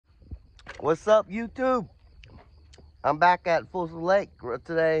What's up, YouTube? I'm back at Folsom Lake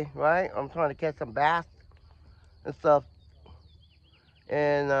today, right? I'm trying to catch some bass and stuff,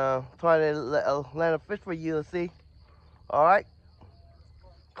 and trying to land a fish for you to see. All right,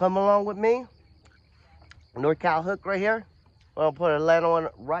 come along with me. North Cal hook right here. I'm gonna put a line on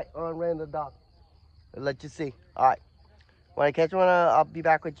right in the dock and let you see. All right, when I catch one, I'll be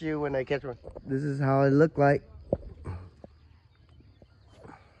back with you when I catch one. This is how it looked like.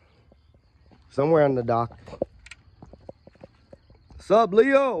 Somewhere on the dock. Sup,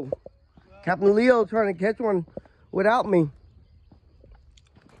 Leo? Captain Leo trying to catch one without me.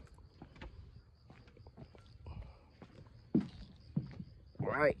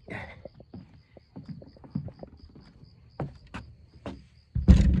 Right.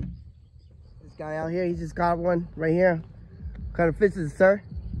 This guy out here, he just got one right here. What kind of fish is it, sir?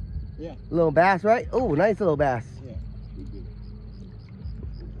 Yeah. Little bass, right? Oh, nice little bass. Yeah.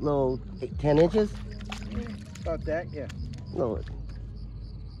 Little 10 inches? About that, yeah. Little.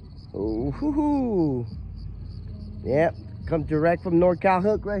 Oh, hoo hoo. Yep, come direct from North Cal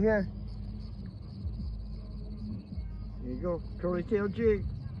hook right here. There you go, curly tail jig.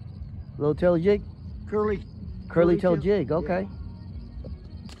 Little tail jig? Curly tail jig, okay.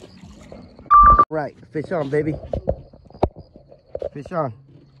 Yeah. Right, fish on, baby. Fish on.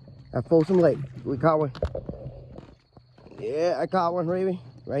 At Folsom Lake, we caught one. Yeah, I caught one, baby.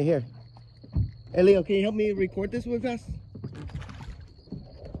 Right here. Hey, Leo, can you help me record this with us?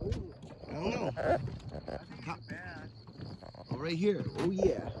 I don't know. Oh, right here. Oh,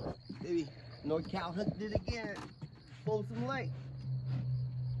 yeah. Baby, North Cal hooked it again. Folsom Lake.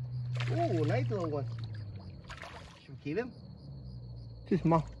 Oh, nice little one. Should we keep him? Too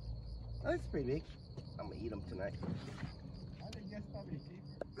small. Oh, that's pretty big. I'm going to eat him tonight. I think that's probably a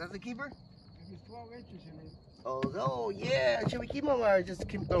keeper. That's a keeper? If it's 12 inches in it. Oh, yeah. Should we keep him or just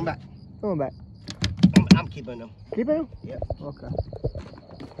keep throwing back? Throw him back. I'm keeping him. Keeping him? Yeah. Okay.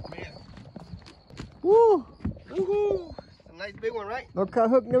 Man. Woo! Woohoo! A nice big one, right? North Cal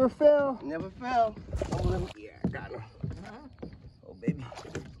hook never fell. Never fell. Oh, yeah, got him. Oh, baby.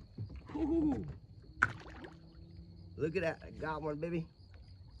 Woohoo! Look at that. I got one, baby.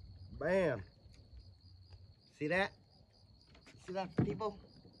 Bam. See that? See that, people?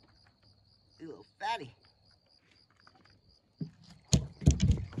 A little fatty.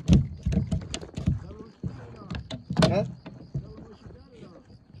 Huh?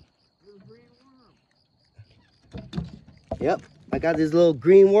 Yep, I got this little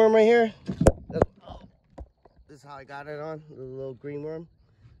green worm right here. This is how I got it on, the little green worm.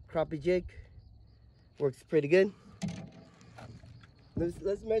 Crappie jig. Works pretty good.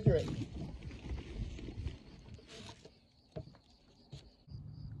 Let's measure it.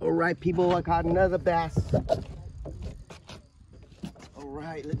 All right, people, I caught another bass. All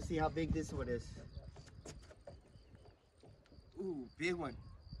right, let's see how big this one is. Ooh, big one.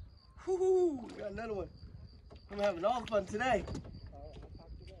 Woo-hoo, got another one. I'm having all the fun today.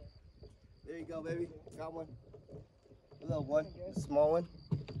 There you go, baby. Got one. A little one, a small one.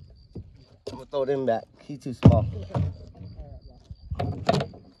 I'm gonna throw them back. He's too small.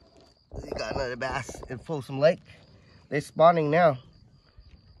 We got another bass in Folsom Lake. They're spawning now.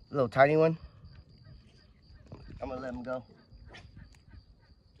 A little tiny one. I'm gonna let them go.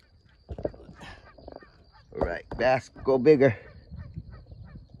 All right, bass, go bigger.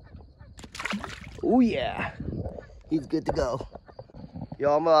 Oh yeah, he's good to go.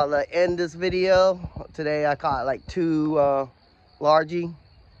 Yo, I'm gonna end this video. Today I caught like 2 largie.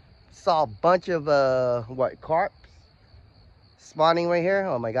 Saw a bunch of carps spawning right here.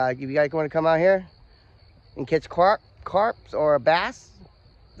 Oh my God, if you guys want to come out here and catch carps or a bass,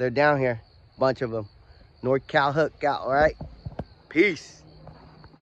 they're down here. Bunch of them. North Cal hook out, all right? Peace.